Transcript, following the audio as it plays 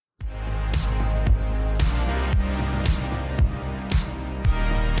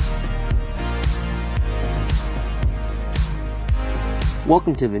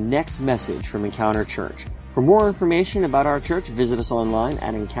Welcome to the next message from Encounter Church. For more information about our church, visit us online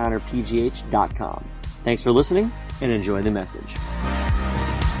at encounterpgh.com. Thanks for listening and enjoy the message.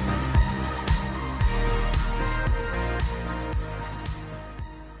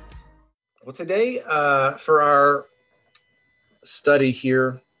 Well, today for our study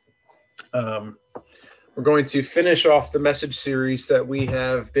here, we're going to finish off the message series that we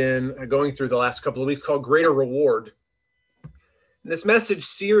have been going through the last couple of weeks called Greater Reward. And this message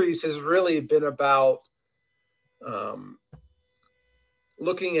series has really been about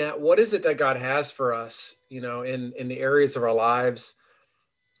looking at what is it that God has for us, in the areas of our lives,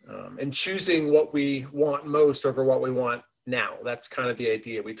 and choosing what we want most over what we want now. That's kind of the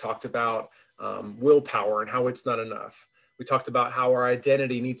idea. We talked about willpower and how it's not enough. We talked about how our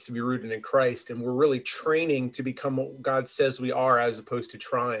identity needs to be rooted in Christ, and we're really training to become what God says we are as opposed to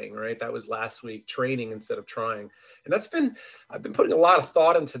trying, right? That was last week, training instead of trying. And I've been putting a lot of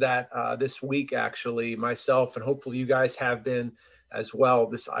thought into that this week, actually, myself, and hopefully you guys have been as well.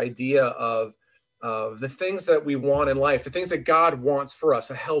 This idea of the things that we want in life, the things that God wants for us,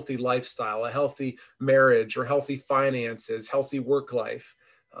 a healthy lifestyle, a healthy marriage or healthy finances, healthy work life,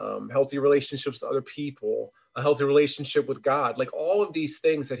 healthy relationships with other people, a healthy relationship with God, like all of these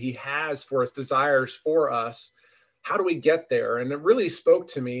things that he has for us, desires for us. How do we get there? And it really spoke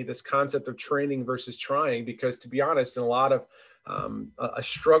to me, this concept of training versus trying, because to be honest, in a lot of a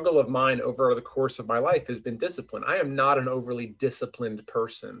struggle of mine over the course of my life has been discipline. I am not an overly disciplined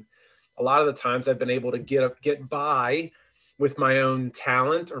person. A lot of the times I've been able to get by with my own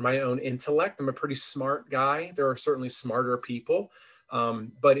talent or my own intellect. I'm a pretty smart guy. There are certainly smarter people.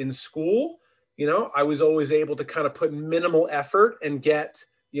 But in school, I was always able to kind of put minimal effort and get,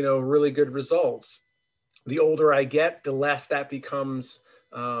 really good results. The older I get, the less that becomes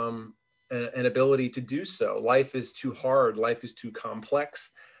an ability to do so. Life is too hard. Life is too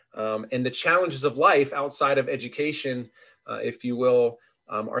complex. And the challenges of life outside of education, if you will,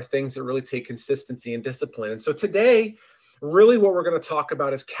 are things that really take consistency and discipline. And so today, really what we're going to talk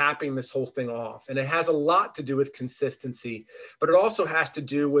about is capping this whole thing off. And it has a lot to do with consistency, but it also has to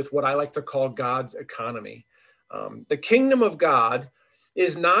do with what I like to call God's economy. The kingdom of God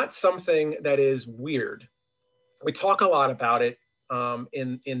is not something that is weird. We talk a lot about it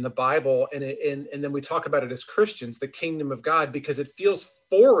in the Bible, and then we talk about it as Christians, the kingdom of God, because it feels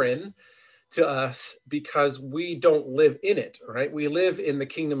foreign to us because we don't live in it, right? We live in the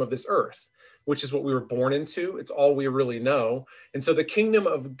kingdom of this earth, which is what we were born into. It's all we really know. And so the kingdom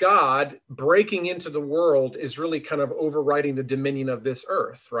of God breaking into the world is really kind of overriding the dominion of this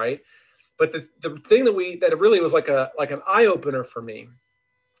earth, right? But the thing that really was like an eye-opener for me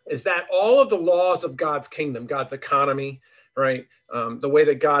is that all of the laws of God's kingdom, God's economy, right? The way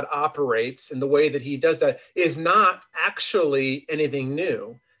that God operates and the way that he does that is not actually anything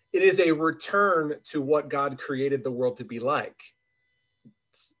new. It is a return to what God created the world to be like.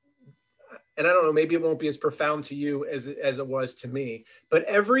 And I don't know, maybe it won't be as profound to you as it was to me, but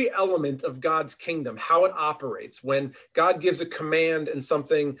every element of God's kingdom, how it operates, when God gives a command and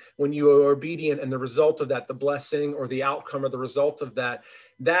something, when you are obedient and the result of that, the blessing or the outcome or the result of that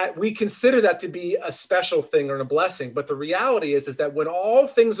we consider that to be a special thing or a blessing. But the reality is that when all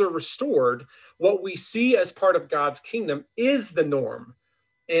things are restored, what we see as part of God's kingdom is the norm.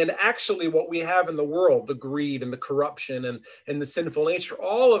 And actually what we have in the world, the greed and the corruption and the sinful nature,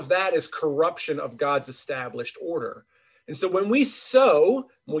 all of that is corruption of God's established order. And so when we sow,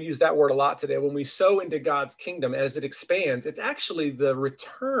 we'll use that word a lot today, when we sow into God's kingdom as it expands, it's actually the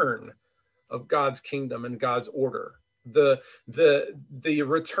return of God's kingdom and God's order. The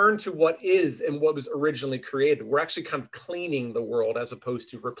return to what is and what was originally created. We're actually kind of cleaning the world as opposed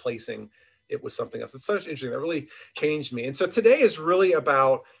to replacing it was something else. It's so interesting. That really changed me. And so today is really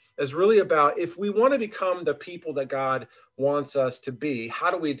about if we want to become the people that God wants us to be,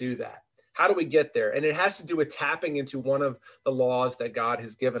 how do we do that? How do we get there? And it has to do with tapping into one of the laws that God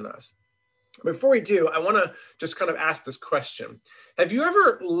has given us. Before we do, I want to just kind of ask this question. Have you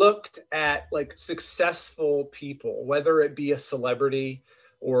ever looked at like successful people, whether it be a celebrity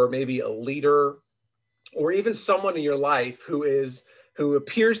or maybe a leader or even someone in your life who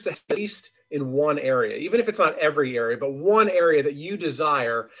appears to at least in one area, even if it's not every area, but one area that you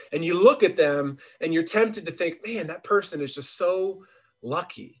desire, and you look at them and you're tempted to think, man, that person is just so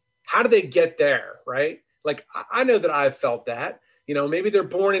lucky. How do they get there, right? Like, I know that I've felt that. Maybe they're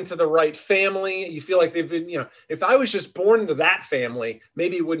born into the right family. You feel like they've been, if I was just born into that family,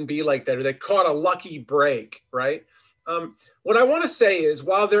 maybe it wouldn't be like that, or they caught a lucky break, right? What I want to say is,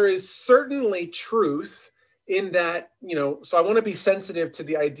 while there is certainly truth in that, so I want to be sensitive to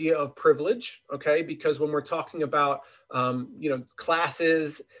the idea of privilege, okay? Because when we're talking about,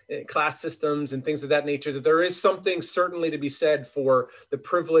 classes, class systems and things of that nature, that there is something certainly to be said for the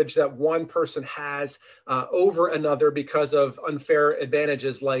privilege that one person has over another because of unfair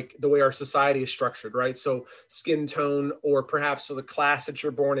advantages, like the way our society is structured, right? So skin tone, or perhaps the class that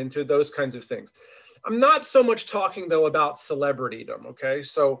you're born into, those kinds of things. I'm not so much talking though about celebritydom, okay?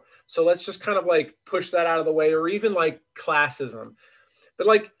 So let's just kind of like push that out of the way, or even like classism. But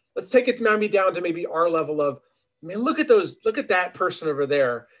like, let's take it maybe down to maybe our level of, man, look at that person over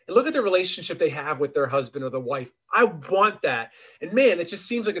there, and look at the relationship they have with their husband or the wife. I want that. And man, it just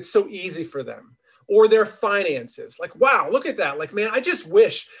seems like it's so easy for them. Or their finances. Like, wow, look at that. Like, man, I just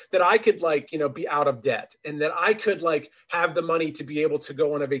wish that I could be out of debt, and that I could have the money to be able to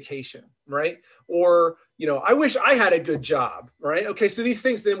go on a vacation, right? Or, I wish I had a good job, right? Okay, so these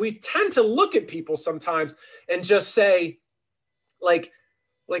things, then we tend to look at people sometimes and just say, like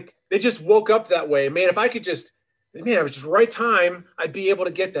they just woke up that way. Man, if I could just, man, it was just right time, I'd be able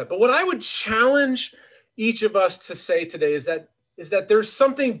to get that. But what I would challenge each of us to say today is that there's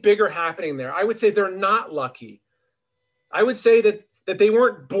something bigger happening there. I would say they're not lucky. I would say that they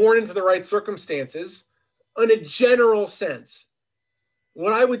weren't born into the right circumstances in a general sense.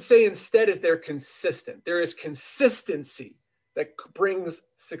 What I would say instead is they're consistent. There is consistency that brings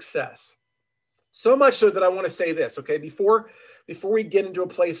success. So much so that I want to say this, okay? Before we get into a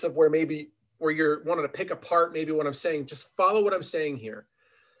place of where you're wanting to pick apart maybe what I'm saying, just follow what I'm saying here.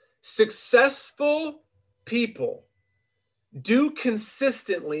 Successful people do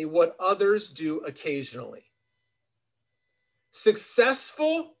consistently what others do occasionally.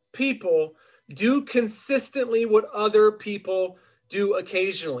 Successful people do consistently what other people do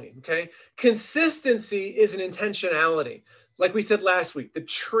occasionally, okay? Consistency is an intentionality. Like we said last week, the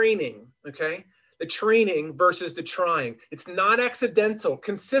training, okay? The training versus the trying. It's not accidental.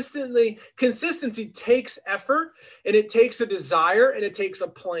 Consistency takes effort, and it takes a desire, and it takes a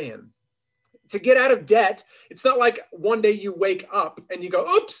plan. To get out of debt, it's not like one day you wake up and you go,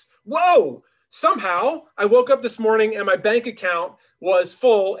 oops, whoa, somehow I woke up this morning and my bank account was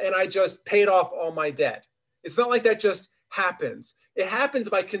full and I just paid off all my debt. It's not like that just happens. It happens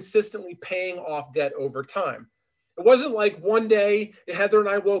by consistently paying off debt over time. It wasn't like one day Heather and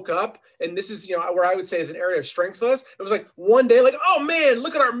I woke up, and this is, where I would say is an area of strength for us. It was like one day, like, oh man,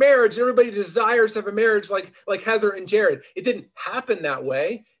 look at our marriage. Everybody desires to have a marriage like Heather and Jared. It didn't happen that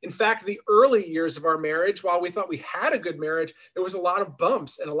way. In fact, the early years of our marriage, while we thought we had a good marriage, there was a lot of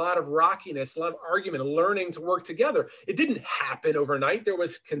bumps and a lot of rockiness, a lot of argument, learning to work together. It didn't happen overnight. There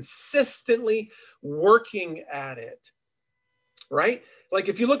was consistently working at it, right? Like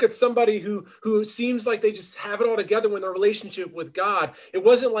if you look at somebody who seems like they just have it all together when their relationship with God, it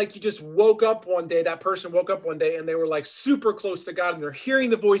wasn't like you just woke up one day, that person woke up one day and they were like super close to God and they're hearing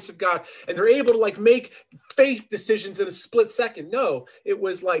the voice of God and they're able to make faith decisions in a split second. No, it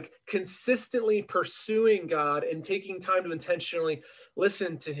was like consistently pursuing God and taking time to intentionally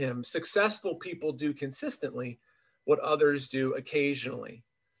listen to him. Successful people do consistently what others do occasionally.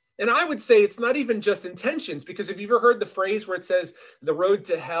 And I would say it's not even just intentions, because have you ever heard the phrase where it says the road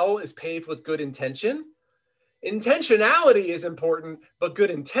to hell is paved with good intention? Intentionality is important, but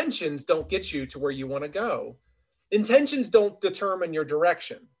good intentions don't get you to where you want to go. Intentions don't determine your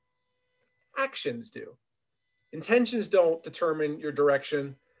direction. Actions do. Intentions don't determine your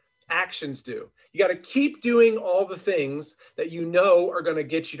direction. Actions do. You got to keep doing all the things that you know are going to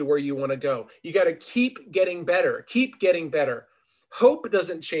get you to where you want to go. You got to keep getting better. Keep getting better. Hope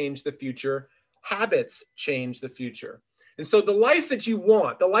doesn't change the future. Habits change the future. And so the life that you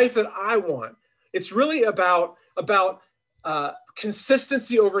want, the life that I want, it's really about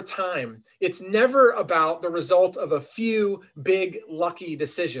consistency over time. It's never about the result of a few big lucky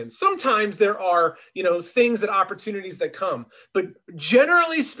decisions. Sometimes there are, things opportunities that come, but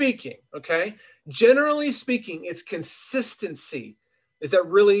generally speaking, it's consistency. Is that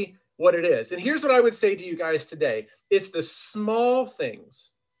really what it is? And here's what I would say to you guys today. It's the small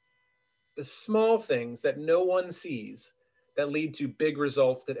things that no one sees that lead to big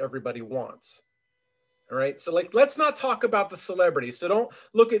results that everybody wants. All right. So let's not talk about the celebrities. So don't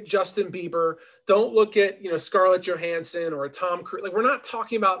look at Justin Bieber. Don't look at, Scarlett Johansson or Tom Cruise. We're not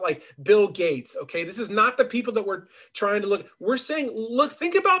talking about Bill Gates. Okay. This is not the people that we're trying to look. We're saying,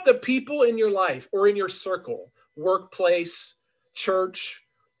 think about the people in your life or in your circle, workplace, church,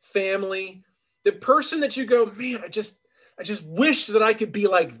 family, the person that you go, man, I just wish that I could be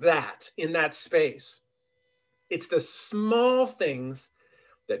like that in that space. It's the small things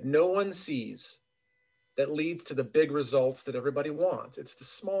that no one sees that leads to the big results that everybody wants. It's the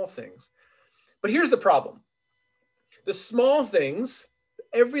small things. But here's the problem. The small things,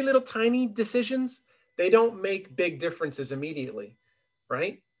 every little tiny decisions, they don't make big differences immediately,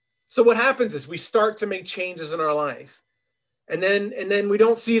 right? So what happens is we start to make changes in our life, and then we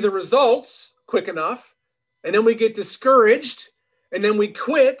don't see the results quick enough, and then we get discouraged, and then we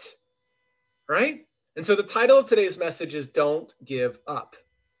quit, right? And so the title of today's message is Don't Give Up.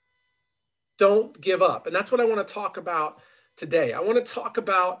 Don't give up. And that's what I want to talk about today. I want to talk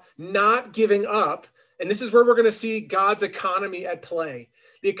about not giving up. And this is where we're going to see God's economy at play.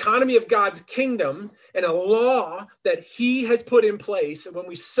 The economy of God's kingdom and a law that he has put in place. And when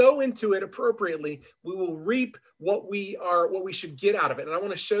we sow into it appropriately, we will reap what we should get out of it. And I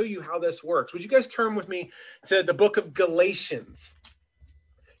want to show you how this works. Would you guys turn with me to the book of Galatians?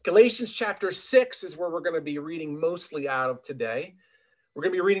 Galatians chapter 6 is where we're going to be reading mostly out of today. We're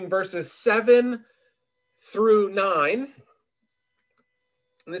going to be reading verses 7 through 9.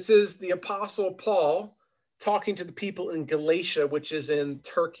 And this is the Apostle Paul talking to the people in Galatia, which is in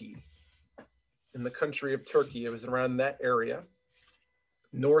Turkey, in the country of Turkey. It was around that area,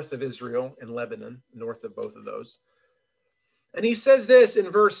 north of Israel and Lebanon, north of both of those. And he says this in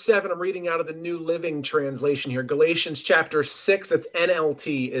verse 7. I'm reading out of the New Living Translation here. Galatians chapter 6, that's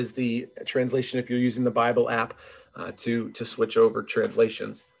NLT is the translation if you're using the Bible app to switch over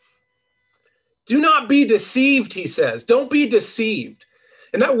translations. Do not be deceived, he says. Don't be deceived.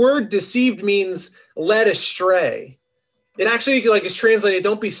 And that word deceived means led astray. It actually is translated,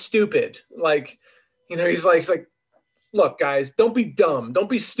 don't be stupid. He's like, look, guys, don't be dumb. Don't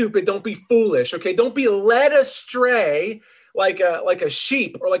be stupid. Don't be foolish. Okay. Don't be led astray like a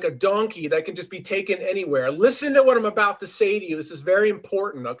sheep or like a donkey that can just be taken anywhere. Listen to what I'm about to say to you. This is very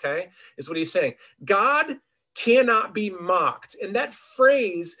important. Okay. Is what he's saying. God cannot be mocked. And that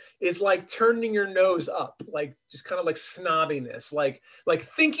phrase is like turning your nose up, like just kind of like snobbiness, like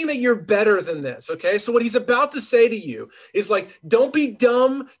thinking that you're better than this. Okay. So what he's about to say to you is like, don't be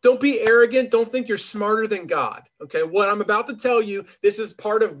dumb. Don't be arrogant. Don't think you're smarter than God. Okay. What I'm about to tell you, this is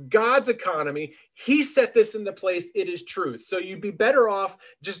part of God's economy. He set this into place. It is truth. So you'd be better off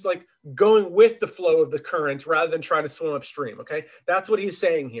just like going with the flow of the current rather than trying to swim upstream. Okay. That's what he's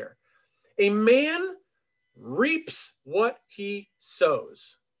saying here. A man reaps what he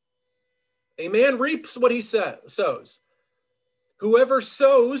sows. A man reaps what he sows. Whoever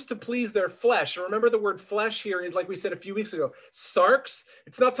sows to please their flesh, and remember the word flesh here is, like we said a few weeks ago, sarx.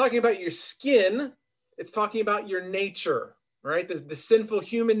 It's not talking about your skin. It's talking about your nature, right? The sinful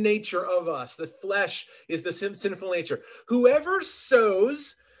human nature of us. The flesh is the sinful nature. Whoever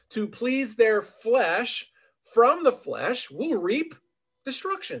sows to please their flesh from the flesh will reap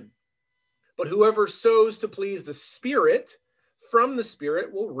destruction. But whoever sows to please the Spirit from the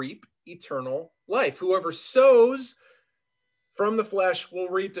Spirit will reap eternal life. Whoever sows from the flesh will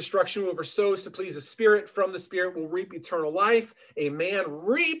reap destruction. Whoever sows to please the Spirit from the Spirit will reap eternal life. A man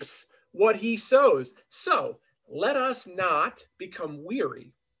reaps what he sows. So let us not become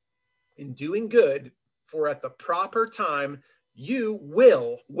weary in doing good, for at the proper time you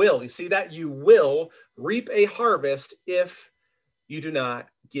will, you see that? You will reap a harvest if you do not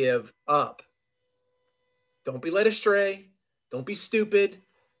give up. Don't be led astray. Don't be stupid.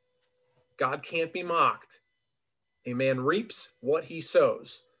 God can't be mocked. A man reaps what he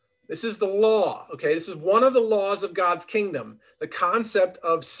sows. This is the law, okay? This is one of the laws of God's kingdom, the concept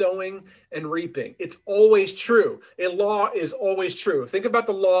of sowing and reaping. It's always true. A law is always true. Think about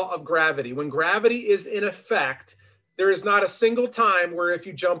the law of gravity. When gravity is in effect, there is not a single time where if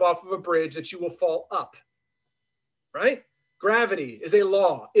you jump off of a bridge that you will fall up, right? Gravity is a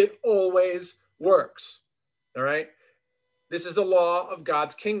law. It always works. All right. This is the law of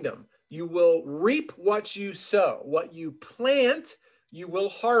God's kingdom. You will reap what you sow. What you plant, you will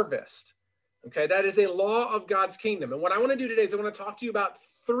harvest. Okay. That is a law of God's kingdom. And what I want to do today is I want to talk to you about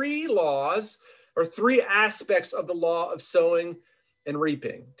 3 laws or 3 aspects of the law of sowing and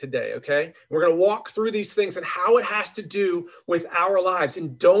reaping today. Okay. We're going to walk through these things and how it has to do with our lives.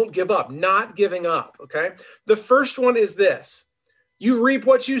 And don't give up, not giving up. Okay. The first one is this: you reap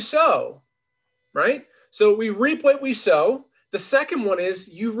what you sow, right? So we reap what we sow. The second one is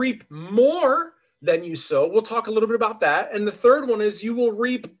you reap more than you sow. We'll talk a little bit about that. And the third one is you will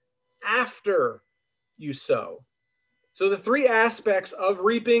reap after you sow. So the 3 aspects of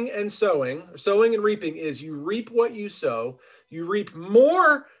reaping and sowing and reaping is you reap what you sow, you reap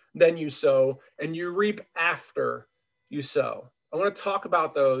more than you sow, and you reap after you sow. I want to talk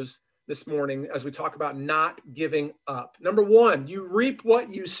about those this morning as we talk about not giving up. Number 1, you reap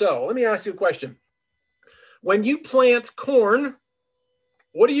what you sow. Let me ask you a question. When you plant corn,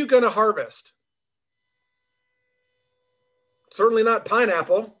 what are you going to harvest? Certainly not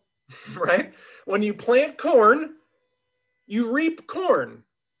pineapple, right? When you plant corn, you reap corn.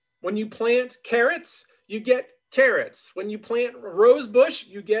 When you plant carrots, you get carrots. When you plant a rose bush,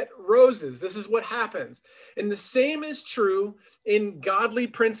 you get roses. This is what happens. And the same is true in godly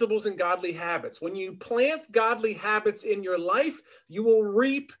principles and godly habits. When you plant godly habits in your life, you will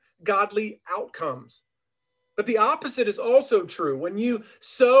reap godly outcomes. But the opposite is also true. When you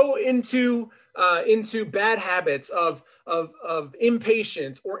sow into bad habits of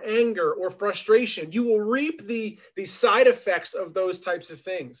impatience or anger or frustration, you will reap the side effects of those types of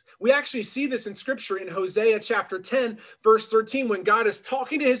things. We actually see this in Scripture in Hosea chapter 10, verse 13, when God is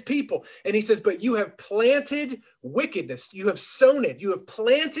talking to his people, and he says, but you have planted wickedness. You have sown it. You have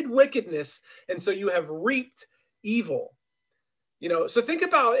planted wickedness, and so you have reaped evil. So think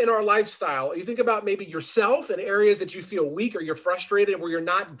about in our lifestyle, you think about maybe yourself in areas that you feel weak or you're frustrated where you're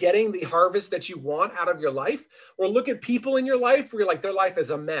not getting the harvest that you want out of your life, or look at people in your life where you're like, their life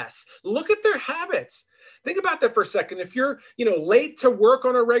is a mess. Look at their habits. Think about that for a second. If you're, late to work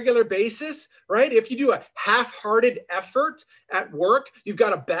on a regular basis, right? If you do a half-hearted effort at work, you've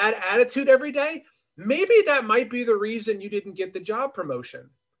got a bad attitude every day, maybe that might be the reason you didn't get the job promotion.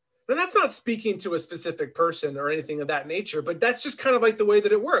 And that's not speaking to a specific person or anything of that nature, but that's just kind of like the way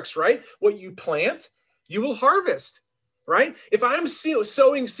that it works, right? What you plant, you will harvest, right? If I'm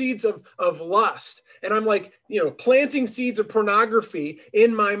sowing seeds of lust and I'm like, planting seeds of pornography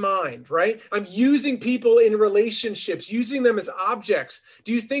in my mind, right? I'm using people in relationships, using them as objects.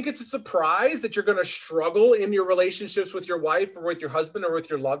 Do you think it's a surprise that you're going to struggle in your relationships with your wife or with your husband or with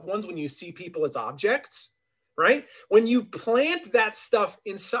your loved ones when you see people as objects? Right? When you plant that stuff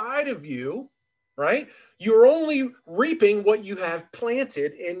inside of you, right, you're only reaping what you have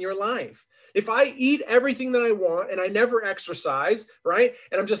planted in your life. If I eat everything that I want and I never exercise, right,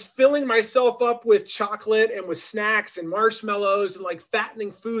 and I'm just filling myself up with chocolate and with snacks and marshmallows and like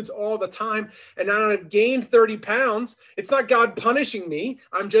fattening foods all the time, and now I've gained 30 pounds, it's not God punishing me.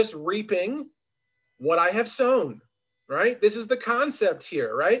 I'm just reaping what I have sown. Right? This is the concept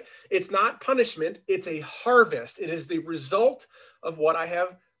here, right? It's not punishment. It's a harvest. It is the result of what I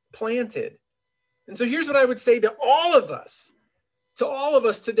have planted. And so here's what I would say to all of us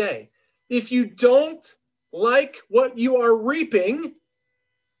today. If you don't like what you are reaping,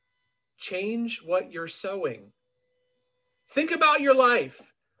 change what you're sowing. Think about your life.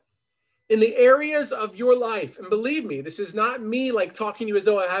 In the areas of your life, and believe me, this is not me like talking to you as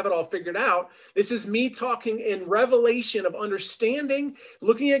though I have it all figured out. This is me talking in revelation of understanding,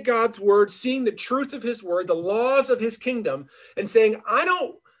 looking at God's word, seeing the truth of his word, the laws of his kingdom, and saying, I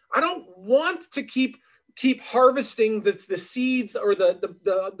don't want to keep harvesting the seeds or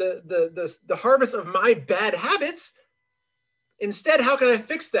the harvest of my bad habits. Instead, how can I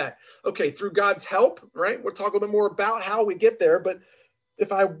fix that? Okay, through God's help, right? We'll talk a little bit more about how we get there, but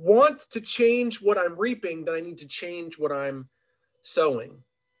if I want to change what I'm reaping, then I need to change what I'm sowing.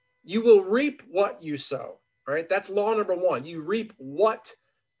 You will reap what you sow, right? That's law number one. You reap what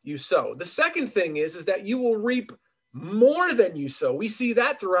you sow. The second thing is that you will reap more than you sow. We see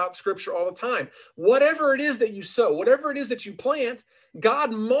that throughout Scripture all the time. Whatever it is that you sow, whatever it is that you plant,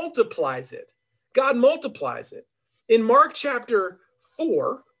 God multiplies it. God multiplies it. In Mark chapter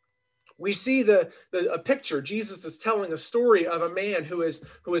 4, we see a picture. Jesus is telling a story of a man who is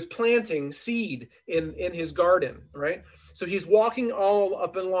planting seed in his garden, right? So he's walking all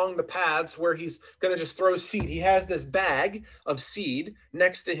up and along the paths where he's going to just throw seed. He has this bag of seed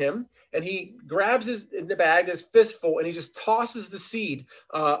next to him, and he grabs the bag, his fistful, and he just tosses the seed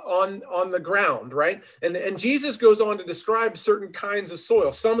on the ground, right? And Jesus goes on to describe certain kinds of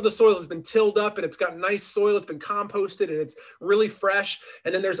soil. Some of the soil has been tilled up, and it's got nice soil. It's been composted, and it's really fresh.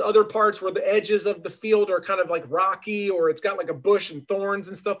 And then there's other parts where the edges of the field are kind of like rocky, or it's got like a bush and thorns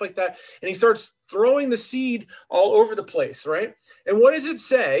and stuff like that. And he starts throwing the seed all over the place, right? And what does it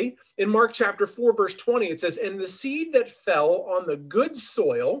say in Mark chapter 4, verse 20? It says, and the seed that fell on the good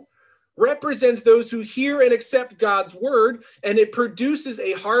soil represents those who hear and accept God's word, and it produces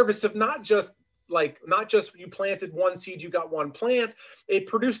a harvest of not just you planted one seed, you got one plant. It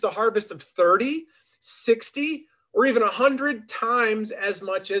produced a harvest of 30, 60, or even 100 times as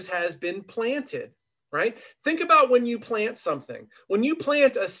much as has been planted, right? Think about when you plant something. When you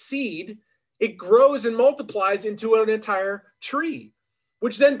plant a seed, it grows and multiplies into an entire tree,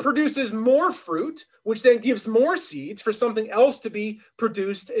 which then produces more fruit, which then gives more seeds for something else to be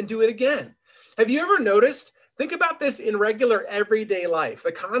produced and do it again. Have you ever noticed? Think about this in regular everyday life,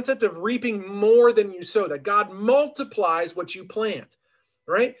 the concept of reaping more than you sow, that God multiplies what you plant,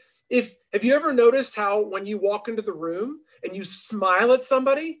 right? Have you ever noticed how when you walk into the room and you smile at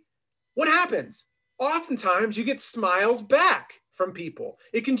somebody, what happens? Oftentimes you get smiles back, from people.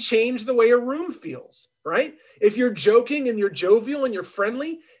 It can change the way a room feels, right? If you're joking and you're jovial and you're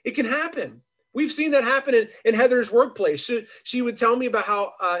friendly, it can happen. We've seen that happen in Heather's workplace. She would tell me about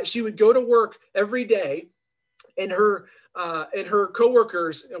how she would go to work every day, and her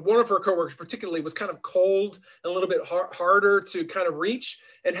coworkers, one of her coworkers particularly, was kind of cold and a little bit harder to kind of reach.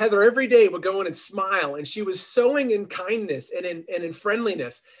 And Heather every day would go in and smile, and she was sowing in kindness and in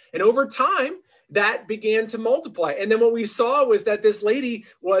friendliness. And over time, that began to multiply. And then what we saw was that this lady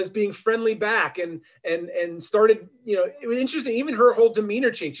was being friendly back and started, it was interesting. Even her whole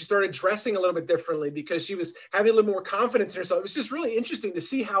demeanor changed. She started dressing a little bit differently because she was having a little more confidence in herself. It was just really interesting to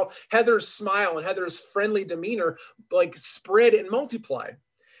see how Heather's smile and Heather's friendly demeanor like spread and multiplied.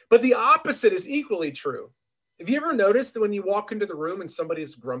 But the opposite is equally true. Have you ever noticed that when you walk into the room and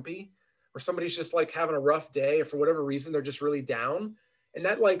somebody's grumpy, or somebody's just like having a rough day, or for whatever reason, they're just really down? And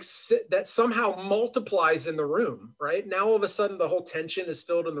that somehow multiplies in the room, right? Now, all of a sudden, the whole tension is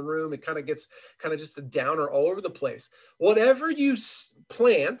filled in the room. It kind of gets just a downer all over the place. Whatever you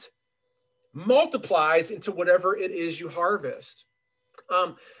plant multiplies into whatever it is you harvest.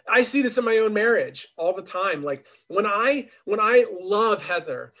 I see this in my own marriage all the time. Like when I love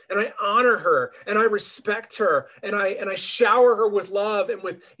Heather and I honor her and I respect her and I shower her with love and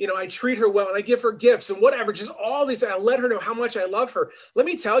with, I treat her well and I give her gifts and whatever, just all these, I let her know how much I love her. Let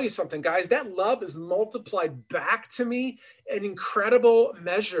me tell you something, guys, that love is multiplied back to me in incredible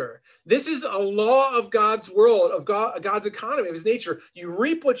measure. This is a law of God's world, of God's economy, of his nature. You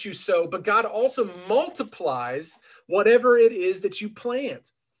reap what you sow, but God also multiplies whatever it is that you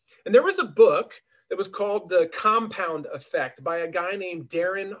plant. And there was a book that was called The Compound Effect by a guy named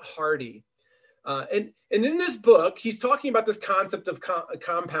Darren Hardy. And in this book, he's talking about this concept of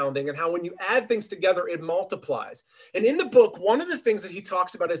compounding and how when you add things together, it multiplies. And in the book, one of the things that he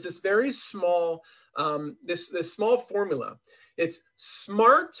talks about is this very small, this small formula. It's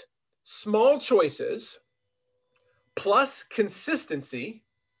small choices plus consistency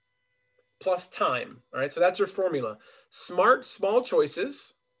plus time. All right, so that's your formula. Small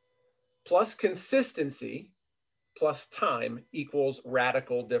choices plus consistency plus time equals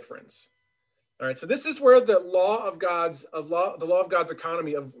radical difference. All right, so this is where the law of God's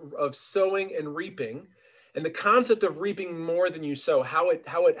economy of sowing and reaping, and the concept of reaping more than you sow, how it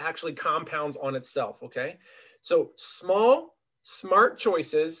actually compounds on itself. Okay, so smart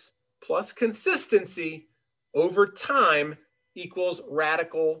choices plus consistency over time equals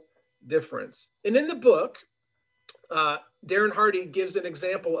radical difference. And in the book, Darren Hardy gives an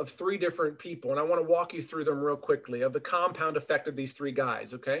example of 3 different people, and I want to walk you through them real quickly of the compound effect of these 3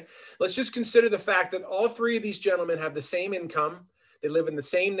 guys, okay? Let's just consider the fact that all 3 of these gentlemen have the same income, they live in the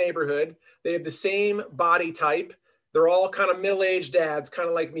same neighborhood, they have the same body type, they're all kind of middle-aged dads, kind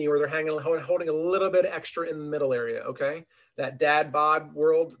of like me, where they're holding a little bit extra in the middle area, okay? That dad bod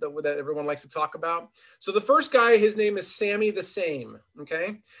world that everyone likes to talk about. So the first guy, his name is Sammy the Same,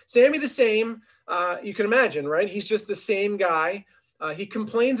 okay? Sammy the Same, you can imagine, right? He's just the same guy. He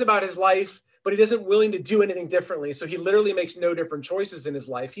complains about his life, but he isn't willing to do anything differently. So he literally makes no different choices in his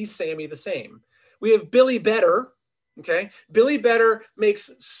life. He's Sammy the Same. We have Billy Better, okay? Billy Better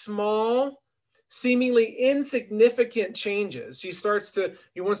makes small, seemingly insignificant changes. He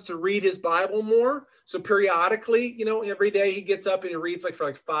wants to read his Bible more. So periodically, every day he gets up and he reads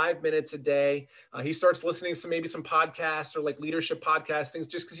for 5 minutes a day. He starts listening to maybe some podcasts or leadership podcast things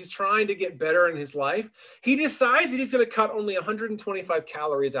just because he's trying to get better in his life. He decides that he's going to cut only 125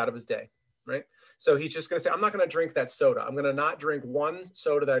 calories out of his day, right? So he's just going to say, I'm not going to drink that soda. I'm going to not drink one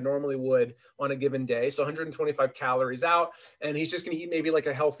soda that I normally would on a given day. So 125 calories out. And he's just going to eat maybe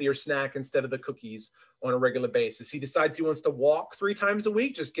a healthier snack instead of the cookies on a regular basis. He decides he wants to walk 3 times a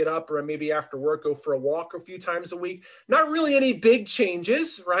week, just get up or maybe after work, go for a walk a few times a week. Not really any big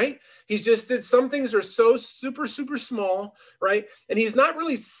changes, right? He's just did some things are so super, super small, right? And he's not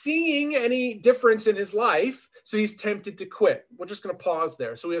really seeing any difference in his life. So he's tempted to quit. We're just going to pause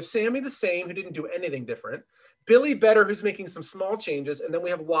there. So we have Sammy the Same, who didn't do anything different. Billy Better, who's making some small changes. And then we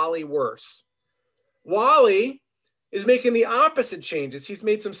have Wally Worse. Wally is making the opposite changes. He's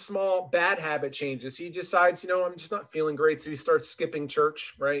made some small bad habit changes. He decides, I'm just not feeling great. So he starts skipping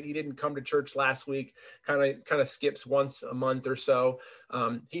church, right? He didn't come to church last week, kind of skips once a month or so.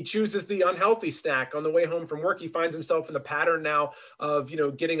 He chooses the unhealthy snack on the way home from work. He finds himself in the pattern now of,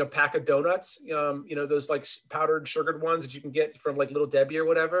 getting a pack of donuts, those powdered sugared ones that you can get from Little Debbie or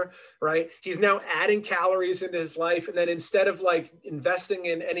whatever, right? He's now adding calories into his life. And then instead of investing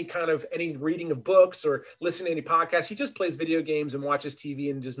in any reading of books or listening to any podcasts, he just plays video games and watches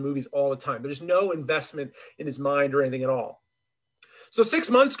TV and just movies all the time. There's no investment in his mind or anything at all. So 6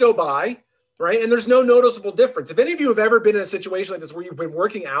 months go by, right? And there's no noticeable difference. If any of you have ever been in a situation like this where you've been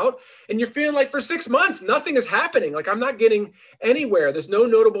working out and you're feeling like for 6 months, nothing is happening, like I'm not getting anywhere, there's no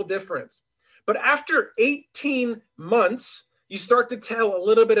notable difference. But after 18 months, you start to tell a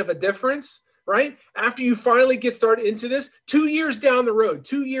little bit of a difference, right? After you finally get started into this, 2 years down the road,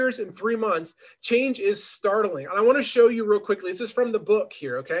 2 years and 3 months, change is startling. And I want to show you real quickly. This is from the book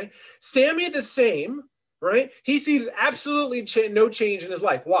here, okay? Sammy the same, right? He sees absolutely no change in his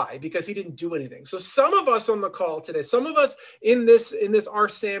life. Why? Because he didn't do anything. So some of us on the call today, some of us in this are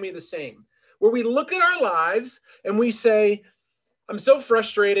Sammy the same, where we look at our lives and we say, I'm so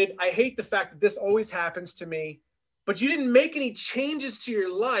frustrated. I hate the fact that this always happens to me, but you didn't make any changes to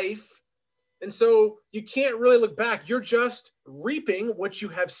your life. And so you can't really look back. You're just reaping what you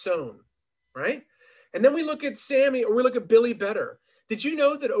have sown, right? And then we look at Sammy, or we look at Billy Better. Did you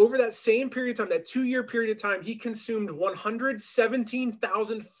know that over that same period of time, that 2 year period of time, he consumed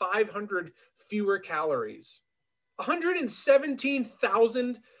 117,500 fewer calories?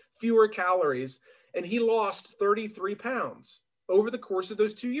 117,000 fewer calories, and he lost 33 pounds over the course of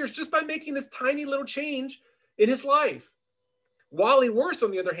those 2 years, just by making this tiny little change in his life. Wally Worse,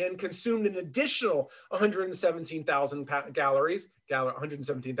 on the other hand, consumed an additional 117,000 calories,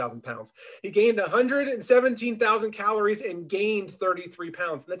 117,000 pounds. He gained 117,000 calories and gained 33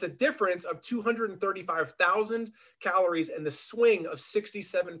 pounds. And that's a difference of 235,000 calories and the swing of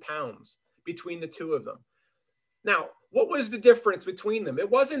 67 pounds between the two of them. Now, what was the difference between them? It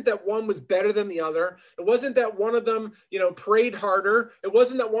wasn't that one was better than the other. It wasn't that one of them, prayed harder. It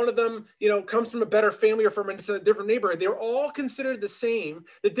wasn't that one of them, comes from a better family or from a different neighborhood. They were all considered the same.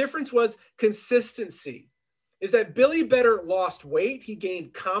 The difference was consistency. Is that Billy Better lost weight. He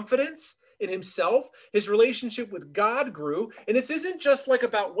gained confidence in himself. His relationship with God grew. And this isn't just like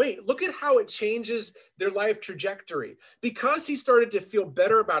about weight. Look at how it changes their life trajectory. Because he started to feel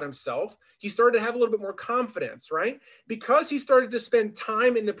better about himself, he started to have a little bit more confidence, right? Because he started to spend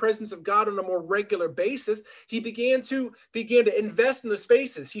time in the presence of God on a more regular basis, he began to invest in the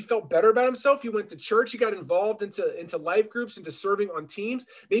spaces. He felt better about himself. He went to church. He got involved into life groups, into serving on teams.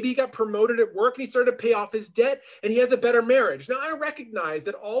 Maybe he got promoted at work and he started to pay off his debt, and he has a better marriage. Now, I recognize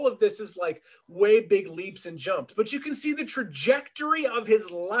that all of this is like way big leaps and jumps, but you can see the trajectory of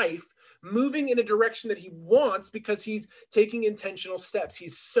his life moving in a direction that he wants because he's taking intentional steps.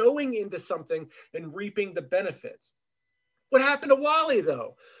 He's sowing into something and reaping the benefits. What happened to Wally,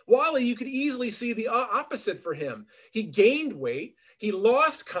 though? Wally, you could easily see the opposite for him. He gained weight. He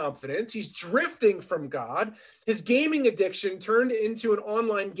lost confidence. He's drifting from God. His gaming addiction turned into an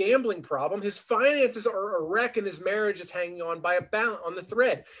online gambling problem. His finances are a wreck, and his marriage is hanging on by on the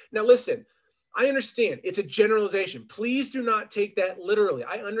thread. Now, listen, I understand it's a generalization. Please do not take that literally.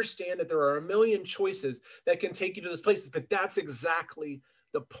 I understand that there are a million choices that can take you to those places, but that's exactly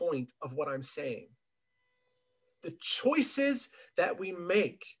the point of what I'm saying. The choices that we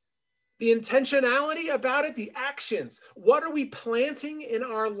make, the intentionality about it, the actions. What are we planting in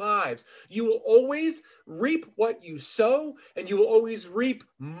our lives? You will always reap what you sow, and you will always reap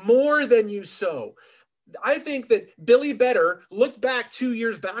more than you sow. I think that Billy Better looked back 2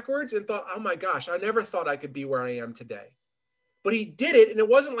 years backwards and thought, oh my gosh, I never thought I could be where I am today. But he did it, and it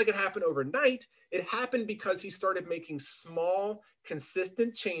wasn't like it happened overnight. It happened because he started making small,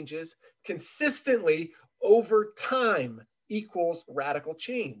 consistent changes consistently over time equals radical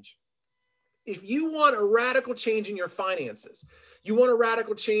change. If you want a radical change in your finances, you want a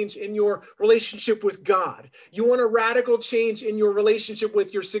radical change in your relationship with God, you want a radical change in your relationship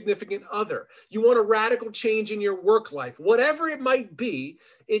with your significant other, you want a radical change in your work life, whatever it might be,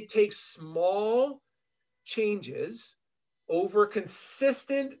 it takes small changes over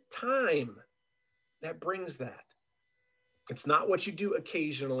consistent time that brings that. It's not what you do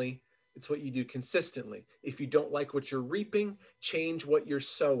occasionally. It's what you do consistently. If you don't like what you're reaping, change what you're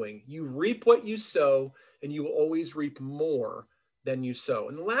sowing. You reap what you sow, and you will always reap more than you sow.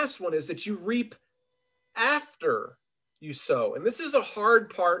 And the last one is that you reap after you sow. And this is a hard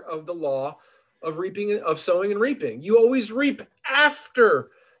part of the law of reaping, of sowing and reaping. You always reap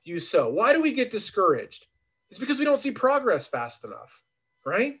after you sow. Why do we get discouraged? It's because we don't see progress fast enough,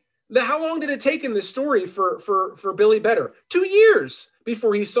 right? How long did it take in this story for Billy Better? 2 years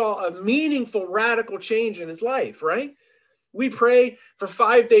before he saw a meaningful, radical change in his life, right? We pray for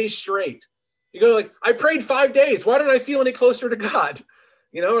 5 days straight. You go like, I prayed 5 days. Why don't I feel any closer to God?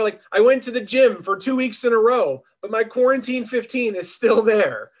 Or like, I went to the gym for 2 weeks in a row, but my quarantine 15 is still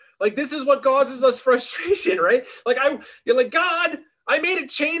there. Like, this is what causes us frustration, right? Like, you're like, God, I made a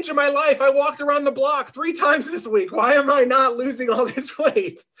change in my life. I walked around the block 3 times this week. Why am I not losing all this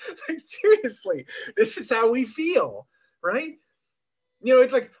weight? Like, seriously, this is how we feel, right?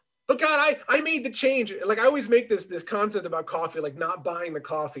 It's like, But God, I made the change. Like I always make this concept about coffee, like not buying the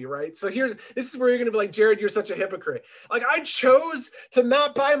coffee, right? So this is where you're going to be like, Jared, you're such a hypocrite. Like I chose to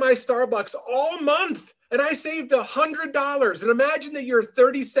not buy my Starbucks all month and I saved $100. And imagine that you're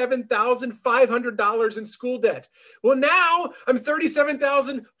 $37,500 in school debt. Well, now I'm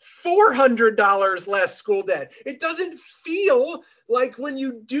 $37,400 less school debt. It doesn't feel like when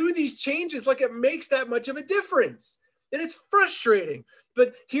you do these changes, like it makes that much of a difference. And it's frustrating.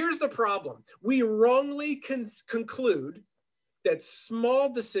 But here's the problem. We wrongly conclude that small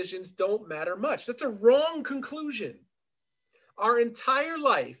decisions don't matter much. That's a wrong conclusion. Our entire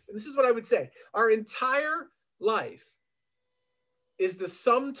life, and this is what I would say, our entire life is the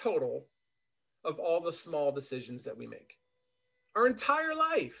sum total of all the small decisions that we make. Our entire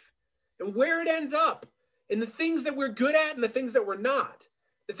life. And where it ends up, and the things that we're good at and the things that we're not,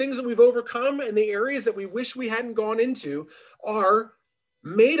 the things that we've overcome and the areas that we wish we hadn't gone into are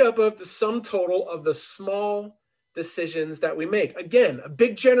made up of the sum total of the small decisions that we make. Again, a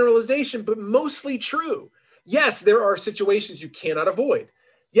big generalization, but mostly true. Yes, there are situations you cannot avoid.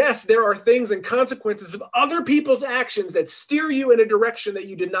 Yes, there are things and consequences of other people's actions that steer you in a direction that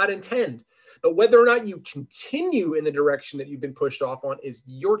you did not intend. But whether or not you continue in the direction that you've been pushed off on is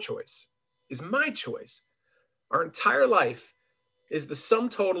your choice, is my choice. Our entire life is the sum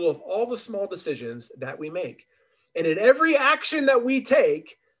total of all the small decisions that we make. And in every action that we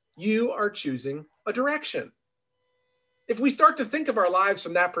take, you are choosing a direction. If we start to think of our lives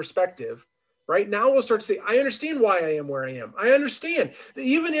from that perspective, right now we'll start to say, I understand why I am where I am. I understand that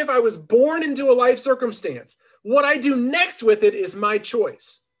even if I was born into a life circumstance, what I do next with it is my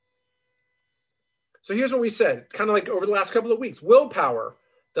choice. So here's what we said, kind of like over the last couple of weeks. Willpower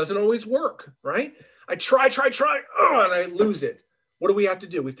doesn't always work, right? I try, and I lose it. What do we have to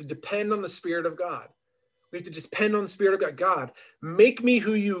do? We have to depend on the Spirit of God. We have to depend on the Spirit of God. God, make me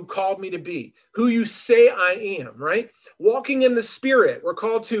who you called me to be, who you say I am, right? Walking in the Spirit. We're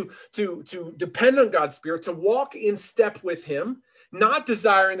called to depend on God's Spirit, to walk in step with him, not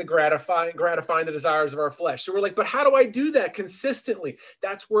desiring the gratifying the desires of our flesh. So we're like, but how do I do that consistently?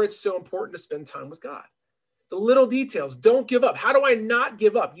 That's where it's so important to spend time with God. The little details. Don't give up. How do I not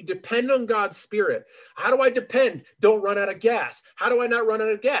give up? You depend on God's Spirit. How do I depend? Don't run out of gas. How do I not run out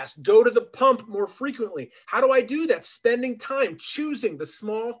of gas? Go to the pump more frequently. How do I do that? Spending time, choosing the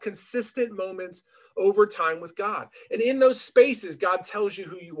small, consistent moments over time with God. And in those spaces, God tells you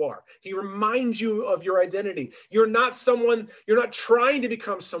who you are. He reminds you of your identity. You're not trying to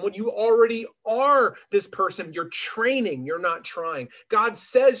become someone. You already are this person. You're training. You're not trying. God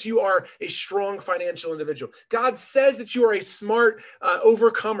says you are a strong financial individual. God says that you are a smart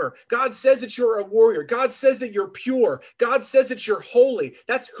overcomer. God says that you're a warrior. God says that you're pure. God says that you're holy.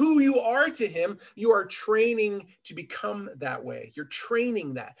 That's who you are to him. You are training to become that way. You're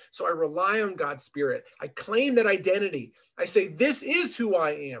training that. So I rely on God's Spirit. I claim that identity. I say, this is who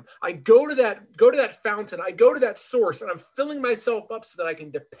I am. I go to that fountain. I go to that source, and I'm filling myself up so that I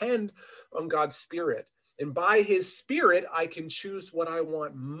can depend on God's Spirit. And by his Spirit, I can choose what I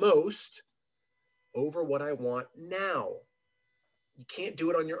want most over what I want now. You can't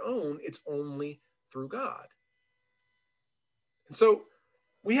do it on your own. It's only through God. And so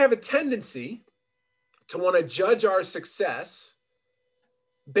we have a tendency to want to judge our success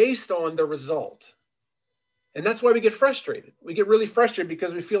based on the result. And that's why we get frustrated. We get really frustrated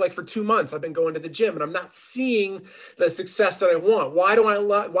because we feel like for 2 months I've been going to the gym and I'm not seeing the success that I want. Why do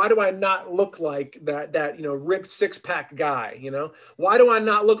I not look like that ripped six-pack guy, Why do I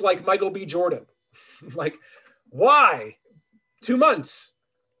not look like Michael B. Jordan? Like, why? 2 months.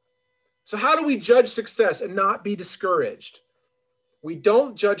 So how do we judge success and not be discouraged? We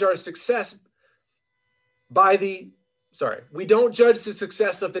don't judge our success we don't judge the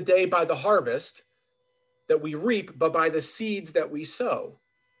success of the day by the harvest that we reap, but by the seeds that we sow.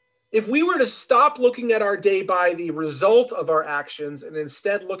 If we were to stop looking at our day by the result of our actions and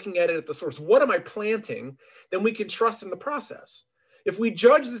instead looking at it at the source, what am I planting? Then we can trust in the process. If we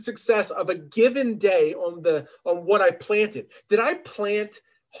judge the success of a given day on what I planted, did I plant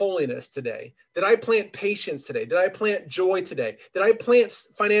holiness today? Did I plant patience today? Did I plant joy today? Did I plant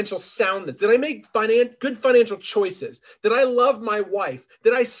financial soundness? Did I make good financial choices? Did I love my wife?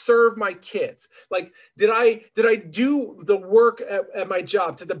 Did I serve my kids? Like, did I do the work at my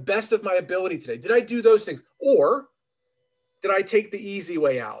job to the best of my ability today? Did I do those things? Or did I take the easy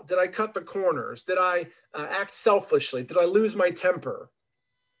way out? Did I cut the corners? Did I act selfishly? Did I lose my temper?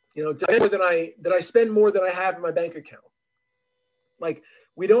 Did I spend more than I have in my bank account? Like,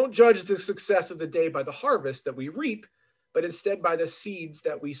 we don't judge the success of the day by the harvest that we reap, but instead by the seeds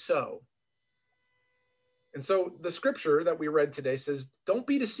that we sow. And so the scripture that we read today says, don't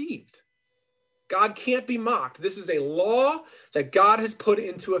be deceived. God can't be mocked. This is a law that God has put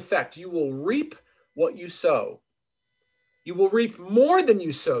into effect. You will reap what you sow. You will reap more than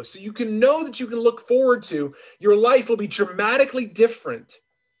you sow. So you can know that you can look forward to your life will be dramatically different,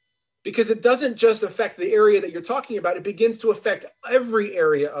 because it doesn't just affect the area that you're talking about. It begins to affect every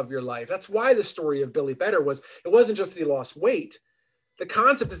area of your life. That's why the story of Billy Better it wasn't just that he lost weight. The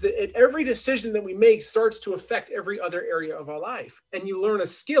concept is that every decision that we make starts to affect every other area of our life. And you learn a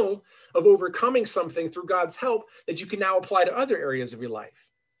skill of overcoming something through God's help that you can now apply to other areas of your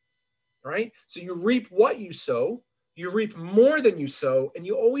life, right? So you reap what you sow, you reap more than you sow, and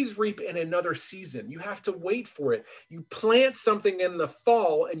you always reap in another season. You have to wait for it. You plant something in the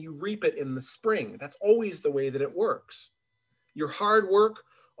fall and you reap it in the spring. That's always the way that it works. Your hard work,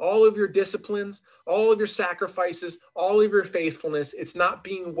 all of your disciplines, all of your sacrifices, all of your faithfulness, it's not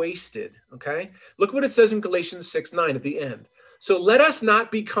being wasted, okay? Look what it says in Galatians 6:9 at the end. So let us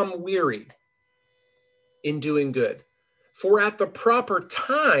not become weary in doing good, for at the proper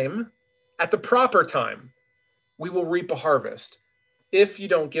time, we will reap a harvest if you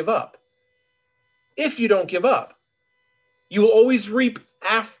don't give up. If you don't give up, you will always reap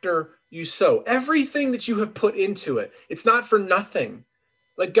after you sow. Everything that you have put into it, it's not for nothing.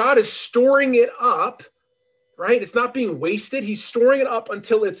 Like God is storing it up, right? It's not being wasted. He's storing it up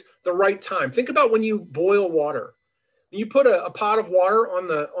until it's the right time. Think about when you boil water. When you put a pot of water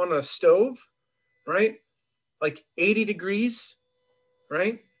on a stove, right? Like 80 degrees,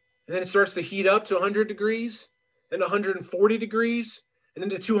 right? And then it starts to heat up to 100 degrees, then 140 degrees, and then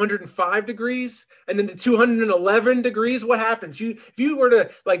to 205 degrees, and then to 211 degrees. What happens? If you were to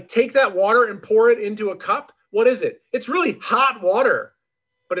like take that water and pour it into a cup, what is it? It's really hot water,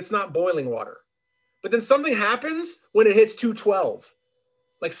 but it's not boiling water. But then something happens when it hits 212.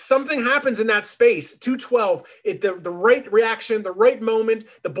 Like something happens in that space, 212, the right reaction, the right moment,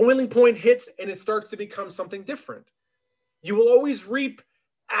 the boiling point hits, and it starts to become something different. You will always reap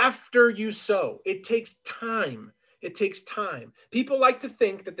after you sow. It takes time. It takes time. People like to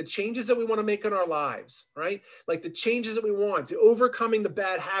think that the changes that we want to make in our lives, right? Like the changes that we want, to overcoming the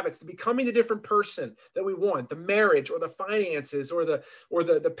bad habits, to becoming the different person that we want, the marriage or the finances or the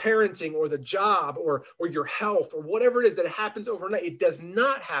parenting or the job or your health or whatever it is that happens overnight. It does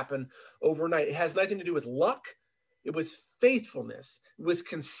not happen overnight. It has nothing to do with luck. It was faithfulness. It was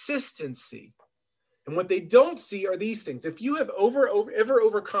consistency. And what they don't see are these things. If you have ever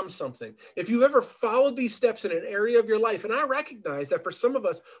overcome something, if you've ever followed these steps in an area of your life, and I recognize that for some of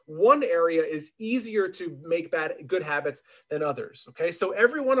us, one area is easier to make good habits than others, okay? So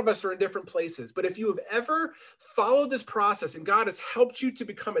every one of us are in different places. But if you have ever followed this process and God has helped you to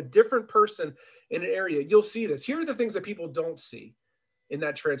become a different person in an area, you'll see this. Here are the things that people don't see in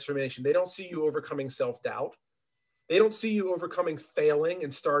that transformation. They don't see you overcoming self-doubt. They don't see you overcoming failing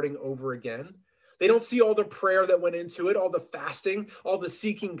and starting over again. They don't see all the prayer that went into it, all the fasting, all the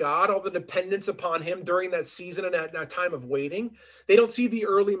seeking God, all the dependence upon him during that season and that time of waiting. They don't see the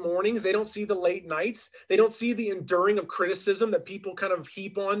early mornings. They don't see the late nights. They don't see the enduring of criticism that people kind of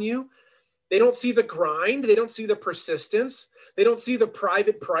heap on you. They don't see the grind. They don't see the persistence. They don't see the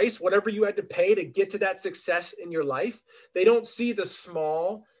private price, whatever you had to pay to get to that success in your life. They don't see the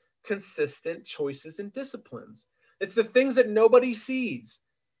small, consistent choices and disciplines. It's the things that nobody sees,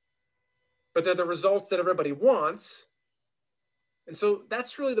 but they're the results that everybody wants. And so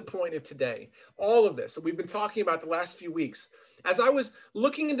that's really the point of today. All of this that we've been talking about the last few weeks. As I was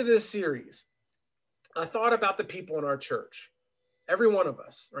looking into this series, I thought about the people in our church, every one of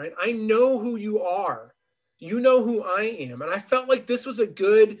us, right? I know who you are. You know who I am. And I felt like this was a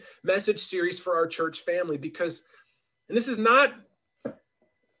good message series for our church family because, and this is not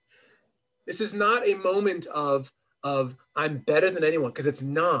a moment of I'm better than anyone, because it's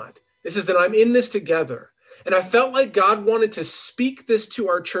not. This is that I'm in this together. And I felt like God wanted to speak this to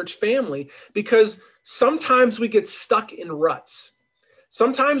our church family because sometimes we get stuck in ruts.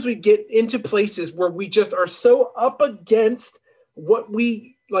 Sometimes we get into places where we just are so up against what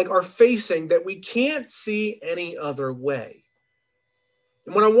we are facing that we can't see any other way.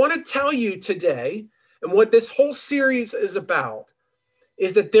 And what I want to tell you today, and what this whole series is about,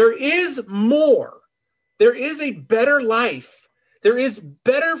 is that there is more. There is a better life. There is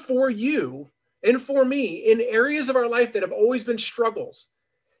better for you and for me in areas of our life that have always been struggles.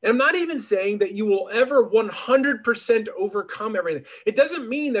 And I'm not even saying that you will ever 100% overcome everything. It doesn't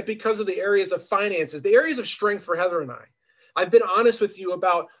mean that because of the areas of finances, the areas of strength for Heather and I've been honest with you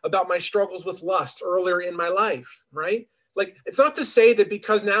about my struggles with lust earlier in my life, right? Like, it's not to say that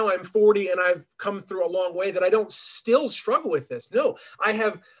because now I'm 40 and I've come through a long way that I don't still struggle with this. No, I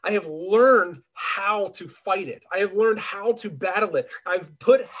have learned how to fight it. I have learned how to battle it. I've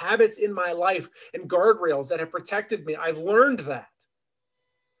put habits in my life and guardrails that have protected me. I've learned that.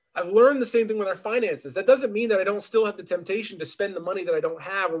 I've learned the same thing with our finances. That doesn't mean that I don't still have the temptation to spend the money that I don't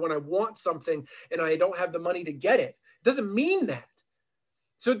have, or when I want something and I don't have the money to get it. It doesn't mean that.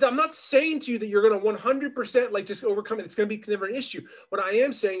 So I'm not saying to you that you're going to 100% like just overcome it. It's going to be never an issue. What I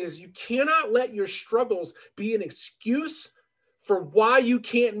am saying is you cannot let your struggles be an excuse for why you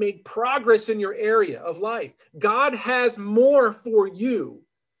can't make progress in your area of life. God has more for you,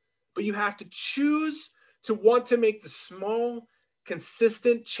 but you have to choose to want to make the small,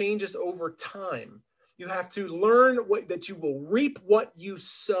 consistent changes over time. You have to learn that you will reap what you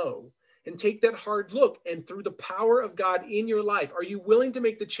sow. And take that hard look. And through the power of God in your life, are you willing to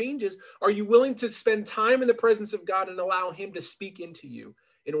make the changes? Are you willing to spend time in the presence of God and allow him to speak into you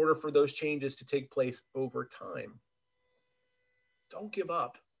in order for those changes to take place over time? Don't give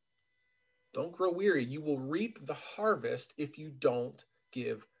up. Don't grow weary. You will reap the harvest if you don't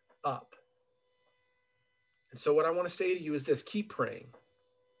give up. And so what I want to say to you is this: keep praying.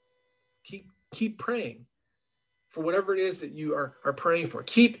 Keep praying for whatever it is that you are praying for.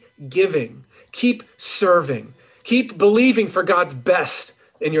 Keep giving, keep serving, keep believing for God's best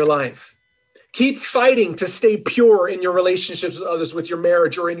in your life. Keep fighting to stay pure in your relationships with others, with your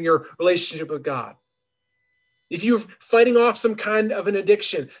marriage, or in your relationship with God. If you're fighting off some kind of an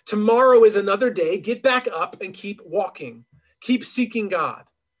addiction, tomorrow is another day. Get back up and keep walking. Keep seeking God.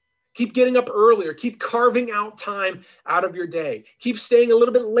 Keep getting up earlier. Keep carving out time out of your day. Keep staying a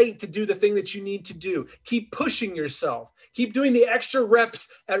little bit late to do the thing that you need to do. Keep pushing yourself. Keep doing the extra reps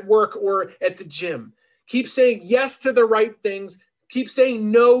at work or at the gym. Keep saying yes to the right things. Keep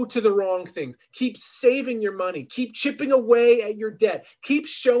saying no to the wrong things. Keep saving your money. Keep chipping away at your debt. Keep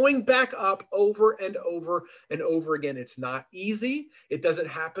showing back up over and over and over again. It's not easy. It doesn't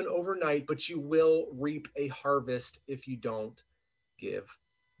happen overnight, but you will reap a harvest if you don't give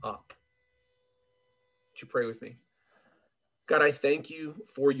up. Would you pray with me? God, I thank you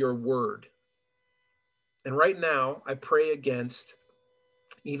for your word. And right now, I pray against,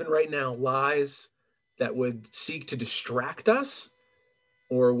 even right now, lies that would seek to distract us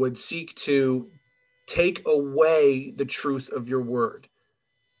or would seek to take away the truth of your word.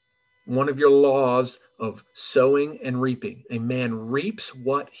 One of your laws of sowing and reaping. A man reaps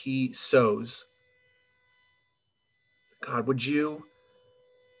what he sows. God, would you,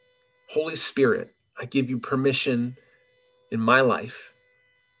 Holy Spirit, I give you permission in my life,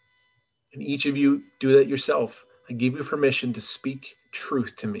 and each of you do that yourself. I give you permission to speak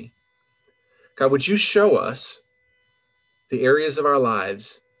truth to me. God, would you show us the areas of our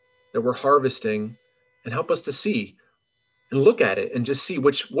lives that we're harvesting and help us to see and look at it and just see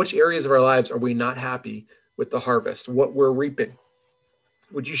which areas of our lives are we not happy with the harvest, what we're reaping.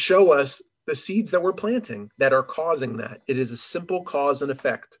 Would you show us the seeds that we're planting that are causing that? It is a simple cause and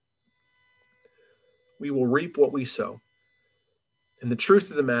effect. We will reap what we sow. And the truth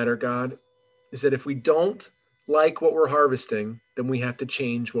of the matter, God, is that if we don't like what we're harvesting, then we have to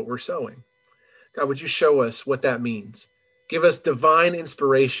change what we're sowing. God, would you show us what that means? Give us divine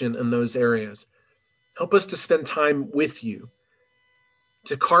inspiration in those areas. Help us to spend time with you,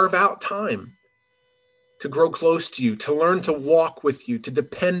 to carve out time, to grow close to you, to learn to walk with you, to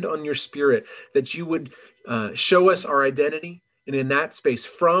depend on your Spirit, that you would show us our identity. And in that space,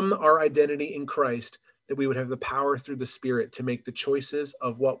 from our identity in Christ, that we would have the power through the Spirit to make the choices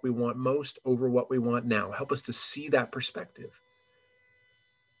of what we want most over what we want now. Help us to see that perspective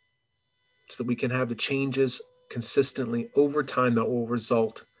so that we can have the changes consistently over time that will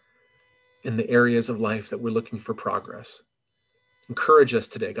result in the areas of life that we're looking for progress. Encourage us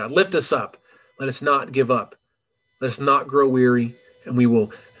today, God. Lift us up. Let us not give up. Let us not grow weary, and we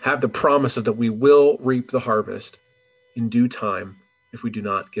will have the promise of that we will reap the harvest in due time if we do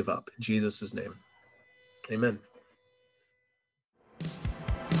not give up. In Jesus' name. Amen.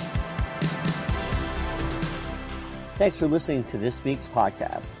 Thanks for listening to this week's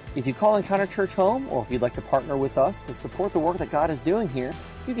podcast. If you call Encounter Church home, or if you'd like to partner with us to support the work that God is doing here,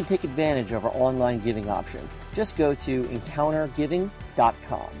 you can take advantage of our online giving option. Just go to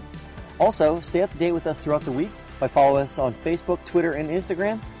encountergiving.com. Also, stay up to date with us throughout the week by following us on Facebook, Twitter, and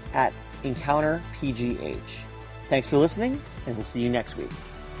Instagram at EncounterPGH. Thanks for listening, and we'll see you next week.